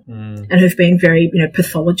and who've been very,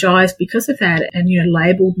 pathologized because of that and,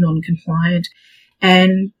 labeled non-compliant.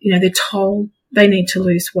 And, they're told they need to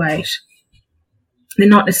lose weight. They're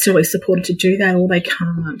not necessarily supported to do that or they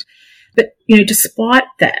can't. But, despite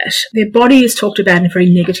that, their body is talked about in a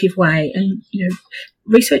very negative way. And,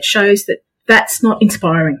 research shows that that's not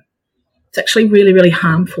inspiring. It's actually really, really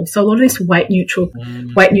harmful. So a lot of this weight neutral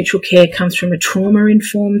care comes from a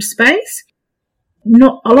trauma-informed space. I think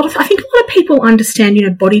a lot of people understand,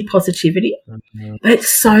 body positivity, but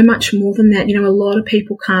it's so much more than that. A lot of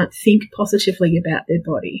people can't think positively about their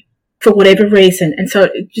body for whatever reason. And so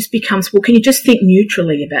it just becomes, well, can you just think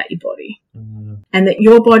neutrally about your body and that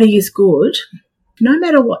your body is good no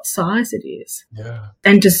matter what size it is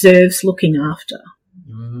and deserves looking after.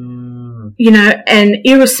 And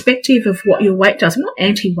irrespective of what your weight does, I'm not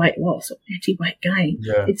anti-weight loss or anti-weight gain.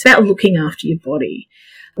 It's about looking after your body.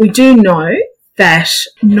 We do know that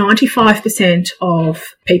 95%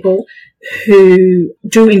 of people who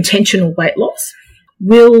do intentional weight loss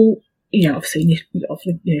will, obviously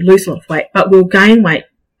lose a lot of weight, but will gain weight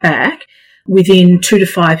back within 2 to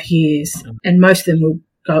 5 years. And most of them will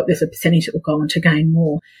go, there's a percentage that will go on to gain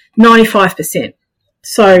more, 95%.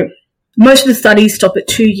 So most of the studies stop at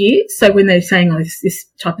 2 years. So when they're saying, this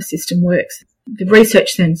type of system works, the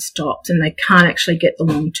research then stops and they can't actually get the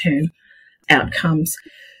long-term outcomes.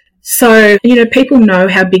 So, people know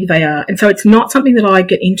how big they are. And so it's not something that I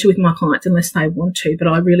get into with my clients unless they want to, but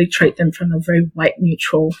I really treat them from a very weight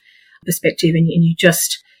neutral perspective. And you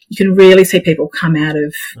you can really see people come out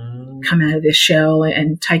of their shell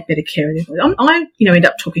and take better care of their body. I end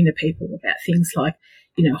up talking to people about things like,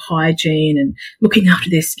 hygiene and looking after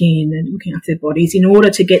their skin and looking after their bodies in order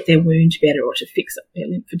to get their wound better or to fix up their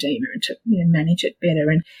lymphedema and to manage it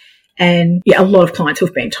better. And a lot of clients who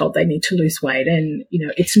have been told they need to lose weight, and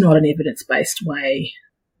it's not an evidence-based way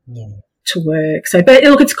to work. So, but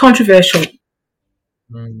look, it's controversial.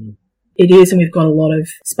 It is, and we've got a lot of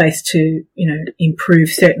space to improve,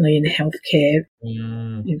 certainly in healthcare,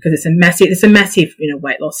 because it's a massive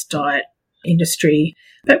weight loss diet industry.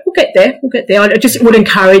 But we'll get there. I just would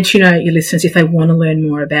encourage your listeners, if they want to learn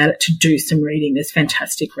more about it, to do some reading. There's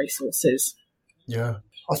fantastic resources. Yeah.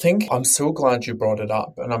 I think I'm so glad you brought it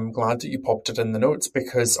up, and I'm glad that you popped it in the notes,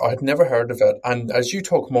 because I'd never heard of it. And as you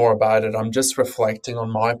talk more about it, I'm just reflecting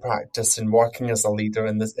on my practice and working as a leader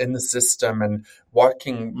in the system, and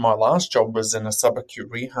working. My last job was in a subacute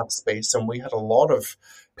rehab space, and we had a lot of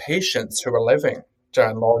patients who were living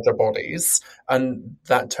in larger bodies, and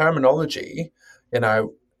that terminology,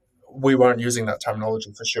 we weren't using that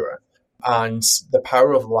terminology for sure. And the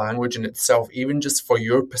power of language in itself, even just for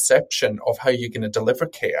your perception of how you're going to deliver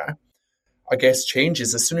care, I guess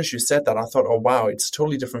changes. As soon as you said that, I thought, oh, wow, it's a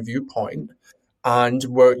totally different viewpoint. And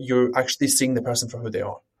where you're actually seeing the person for who they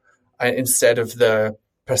are, instead of the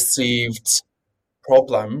perceived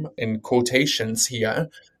problem in quotations here,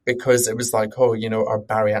 because it was like, oh, our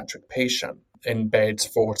bariatric patient in bed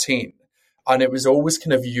 14. And it was always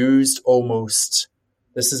kind of used almost,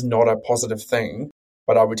 this is not a positive thing,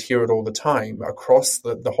 but I would hear it all the time across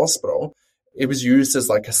the hospital. It was used as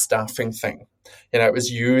like a staffing thing. It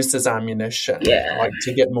was used as ammunition, like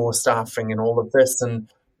to get more staffing and all of this. And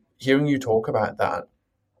hearing you talk about that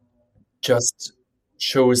just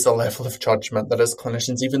shows the level of judgment that as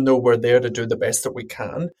clinicians, even though we're there to do the best that we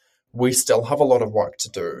can, we still have a lot of work to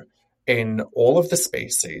do in all of the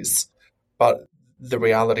spaces. But the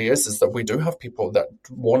reality is that we do have people that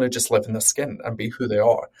want to just live in the skin and be who they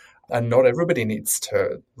are. And not everybody needs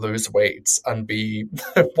to lose weight and be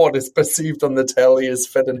what is perceived on the telly as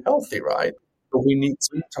fit and healthy, right? But we need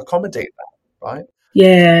to accommodate that, right?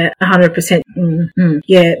 Yeah, 100%. Mm-hmm.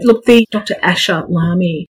 Yeah, look, the Dr. Asha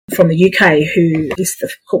Lamy from the UK, who is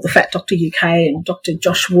called the Fat Doctor UK, and Dr.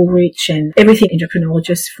 Josh Woolrich, and everything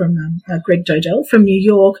endocrinologist from Greg Dodell from New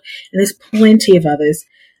York, and there's plenty of others.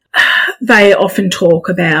 They often talk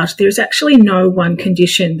about there's actually no one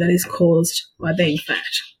condition that is caused by being fat.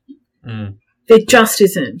 There just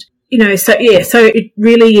isn't. So it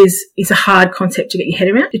really is a hard concept to get your head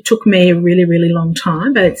around. It took me a really, really long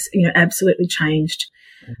time, but it's, absolutely changed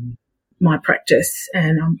my practice.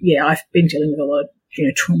 And, I've been dealing with a lot of,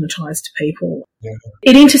 traumatized people. Yeah.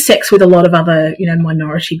 It intersects with a lot of other,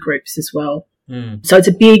 minority groups as well. So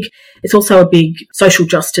it's also a big social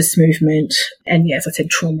justice movement, and as I said,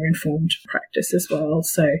 trauma-informed practice as well.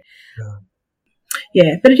 So,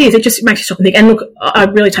 but it just makes you stop and think. And look, I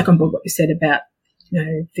really take on board what you said about,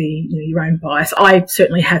 your own bias. I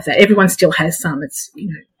certainly have that. Everyone still has some. It's,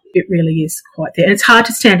 it really is quite there. And it's hard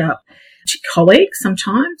to stand up to colleagues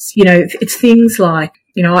sometimes. It's things like,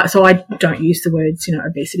 so I don't use the words,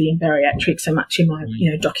 obesity and bariatric so much in my,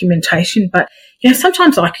 documentation. But,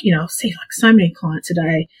 sometimes I'll see like so many clients a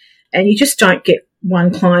day, and you just don't get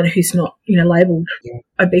one client who's not, labelled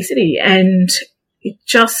obesity. And it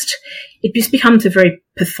just becomes a very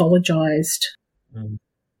pathologized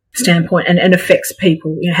standpoint and affects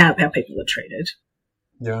people, how people are treated.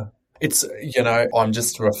 Yeah. It's, I'm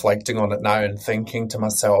just reflecting on it now and thinking to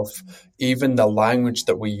myself, even the language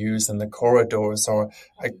that we use in the corridors, or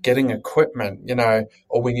getting equipment,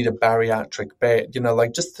 or we need a bariatric bed,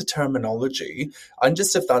 like just the terminology, and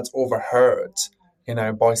just if that's overheard,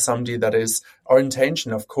 by somebody that is, our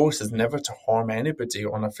intention, of course, is never to harm anybody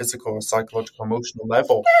on a physical or psychological, emotional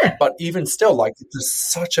level. Yeah. But even still, like, it's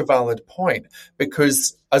such a valid point,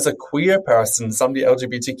 because as a queer person, somebody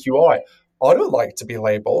LGBTQI, I don't like to be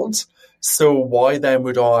labelled. So why then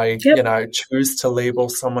would I, choose to label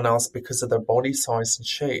someone else because of their body size and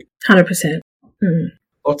shape? 100%.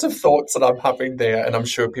 Lots of thoughts that I'm having there, and I'm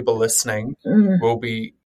sure people listening will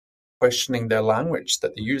be questioning their language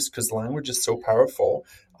that they use, because language is so powerful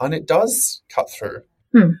and it does cut through,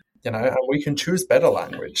 and we can choose better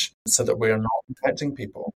language so that we are not impacting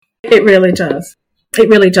people. It really does. It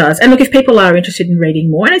really does. And look, if people are interested in reading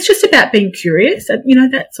more, and it's just about being curious,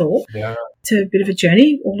 that's all. Yeah. It's a bit of a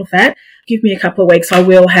journey, all of that. Give me a couple of weeks. I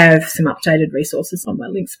will have some updated resources on my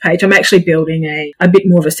links page. I'm actually building a bit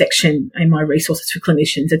more of a section in my resources for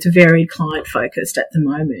clinicians. It's very client focused at the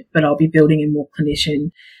moment, but I'll be building in more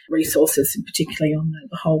clinician resources, and particularly on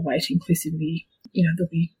the whole weight inclusivity. There'll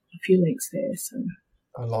be a few links there. So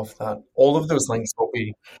I love that. All of those links will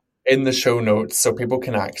be in the show notes so people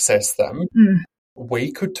can access them. Mm.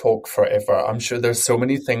 We could talk forever. I'm sure there's so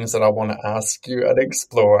many things that I want to ask you and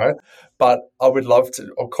explore, but I would love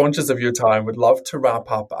to, or conscious of your time, would love to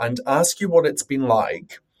wrap up and ask you what it's been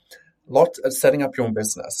like. Lot of setting up your own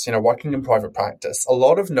business, working in private practice. A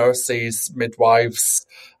lot of nurses, midwives,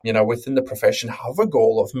 within the profession have a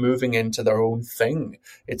goal of moving into their own thing.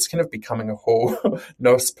 It's kind of becoming a whole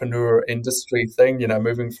nursepreneur industry thing,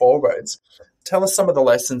 moving forward. Tell us some of the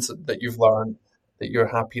lessons that you've learned that you're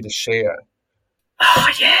happy to share. Oh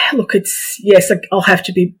yeah, look, I'll have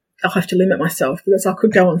to limit myself because I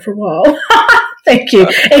could go on for a while. Thank you.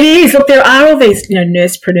 It is. Look, there are all these,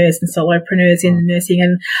 nursepreneurs and solopreneurs in nursing,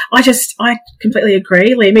 and I completely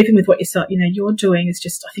agree, Liam. Even with what you're doing is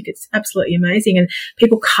just, I think it's absolutely amazing, and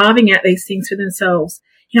people carving out these things for themselves.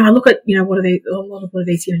 I look at, a lot of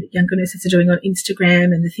these younger nurses are doing on Instagram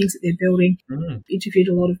and the things that they're building. Interviewed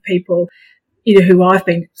a lot of people, who I've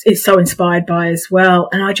been so inspired by as well.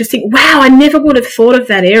 And I just think, wow, I never would have thought of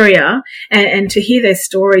that area. And to hear their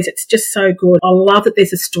stories, it's just so good. I love that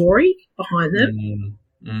there's a story behind them.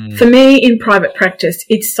 For me, in private practice,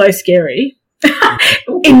 it's so scary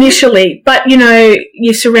initially. But,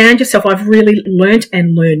 you surround yourself. I've really learnt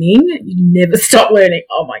and learning. You never stop learning.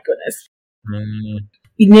 Oh, my goodness.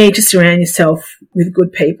 You need to surround yourself with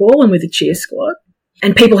good people and with a cheer squad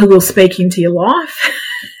and people who will speak into your life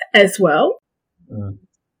as well.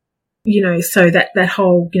 So that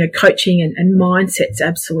whole, coaching and mindset's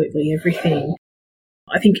absolutely everything.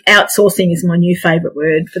 I think outsourcing is my new favourite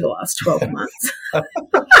word for the last 12 months.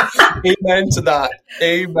 Amen to that.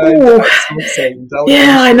 Amen.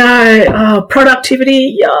 Yeah, I know. Oh,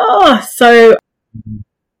 productivity. Yeah. So,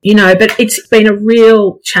 but it's been a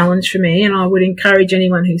real challenge for me, and I would encourage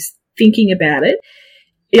anyone who's thinking about it.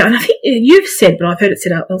 And I think you've said, but I've heard it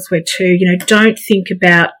said elsewhere too, don't think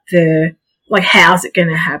about how's it going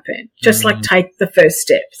to happen? Just take the first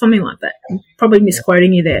step, something like that. I'm probably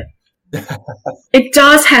misquoting you there. It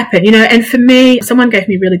does happen, and for me, someone gave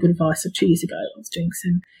me really good advice 2 years ago. I was doing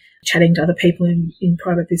some chatting to other people in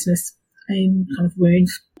private business in kind of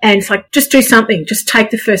wounds. And it's like, just do something. Just take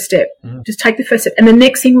the first step. Just take the first step. And the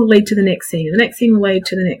next thing will lead to the next thing. And the next thing will lead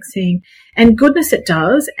to the next thing. And goodness, it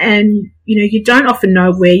does. And, you don't often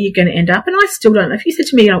know where you're going to end up. And I still don't know. If you said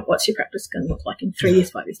to me, what's your practice going to look like in 3 years,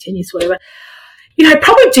 5 years, 10 years, whatever,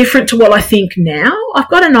 probably different to what I think now. I've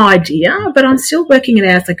got an idea, but I'm still working it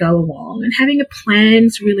out as I go along. And having a plan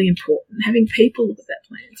is really important. Having people look at that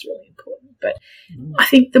plan is really important. But I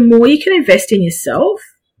think the more you can invest in yourself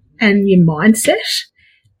and your mindset,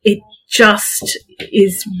 it just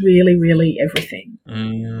is really, really everything.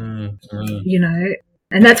 And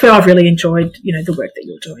that's where I've really enjoyed, the work that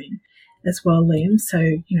you're doing as well, Liam. So,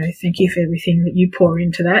 thank you for everything that you pour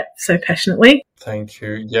into that so passionately. Thank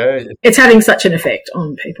you. Yeah. It's having such an effect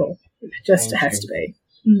on people. It just has to be.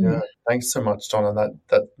 Yeah. Thanks so much, Donna.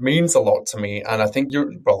 That means a lot to me. And I think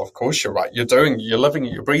of course you're right. You're living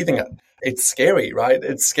it, you're breathing it. It's scary, right?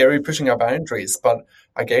 It's scary pushing our boundaries. But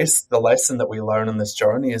I guess the lesson that we learn in this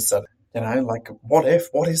journey is that, I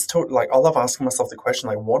love asking myself the question,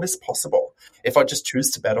 what is possible if I just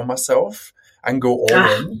choose to bet on myself and go all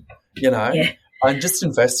in, and just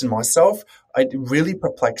invest in myself? It really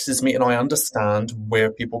perplexes me, and I understand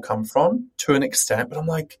where people come from to an extent, but I'm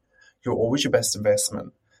like, you're always your best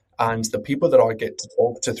investment. And the people that I get to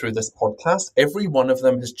talk to through this podcast, every one of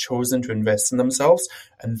them has chosen to invest in themselves,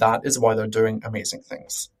 and that is why they're doing amazing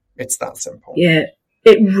things. It's that simple. Yeah.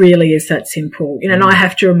 It really is that simple. And I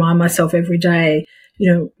have to remind myself every day,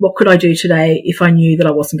 what could I do today if I knew that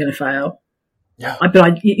I wasn't going to fail? Yeah.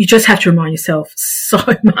 You just have to remind yourself so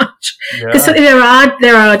much. Because there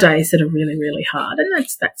are days that are really, really hard, and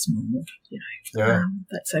that's normal, Yeah.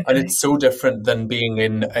 That's okay. And it's so different than being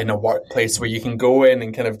in a workplace where you can go in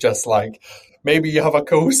and kind of just maybe you have a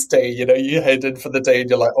coast day, you head in for the day and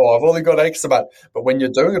you're like, oh, I've only got X amount. But when you're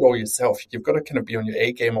doing it all yourself, you've got to kind of be on your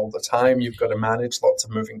A game all the time. You've got to manage lots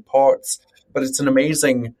of moving parts. But it's an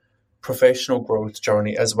amazing professional growth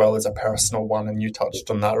journey as well as a personal one. And you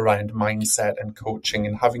touched on that around mindset and coaching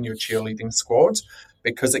and having your cheerleading squad,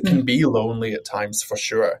 because it can be lonely at times for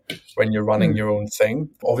sure when you're running your own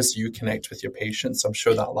thing. Obviously, you connect with your patients. I'm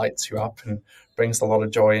sure that lights you up and brings a lot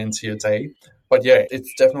of joy into your day. But yeah,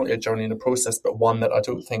 it's definitely a journey and a process, but one that I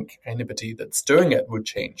don't think anybody that's doing it would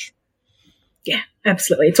change. Yeah,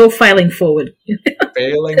 absolutely. It's all failing forward.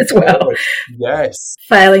 Failing as forward. Well. Yes.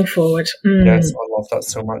 Failing forward. Yes, I love that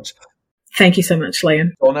so much. Thank you so much,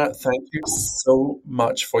 Liam. Donna, thank you so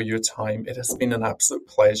much for your time. It has been an absolute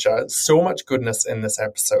pleasure. So much goodness in this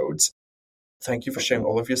episode. Thank you for sharing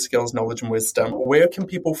all of your skills, knowledge and wisdom. Where can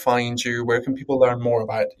people find you? Where can people learn more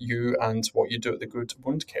about you and what you do at the Good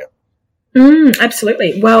Wound Care?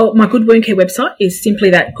 Absolutely. Well, my Good Wound Care website is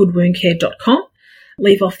simply that, goodwoundcare.com.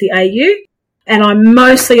 Leave off the AU. And I'm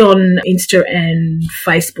mostly on Insta and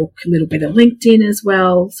Facebook, a little bit of LinkedIn as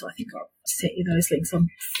well. So I think I'll set you those links. I'm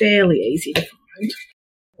fairly easy to find.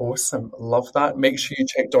 Awesome. Love that. Make sure you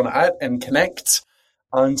check Donna out and connect.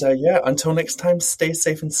 And until next time, stay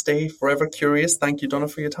safe and stay forever curious. Thank you, Donna,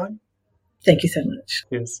 for your time. Thank you so much.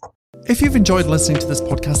 Cheers. If you've enjoyed listening to this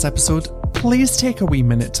podcast episode, please take a wee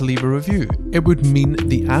minute to leave a review. It would mean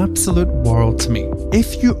the absolute world to me.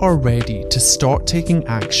 If you are ready to start taking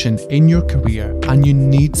action in your career and you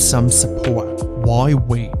need some support, why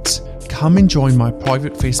wait? Come and join my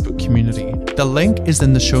private Facebook community. The link is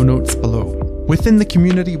in the show notes below. Within the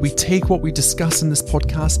community, we take what we discuss in this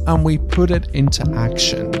podcast and we put it into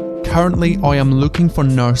action. Currently, I am looking for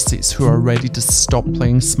nurses who are ready to stop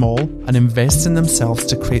playing small and invest in themselves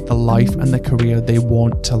to create the life and the career they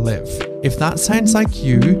want to live. If that sounds like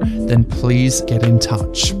you, then please get in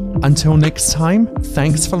touch. Until next time,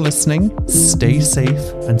 thanks for listening, stay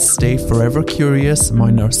safe and stay forever curious, my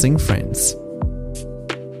nursing friends.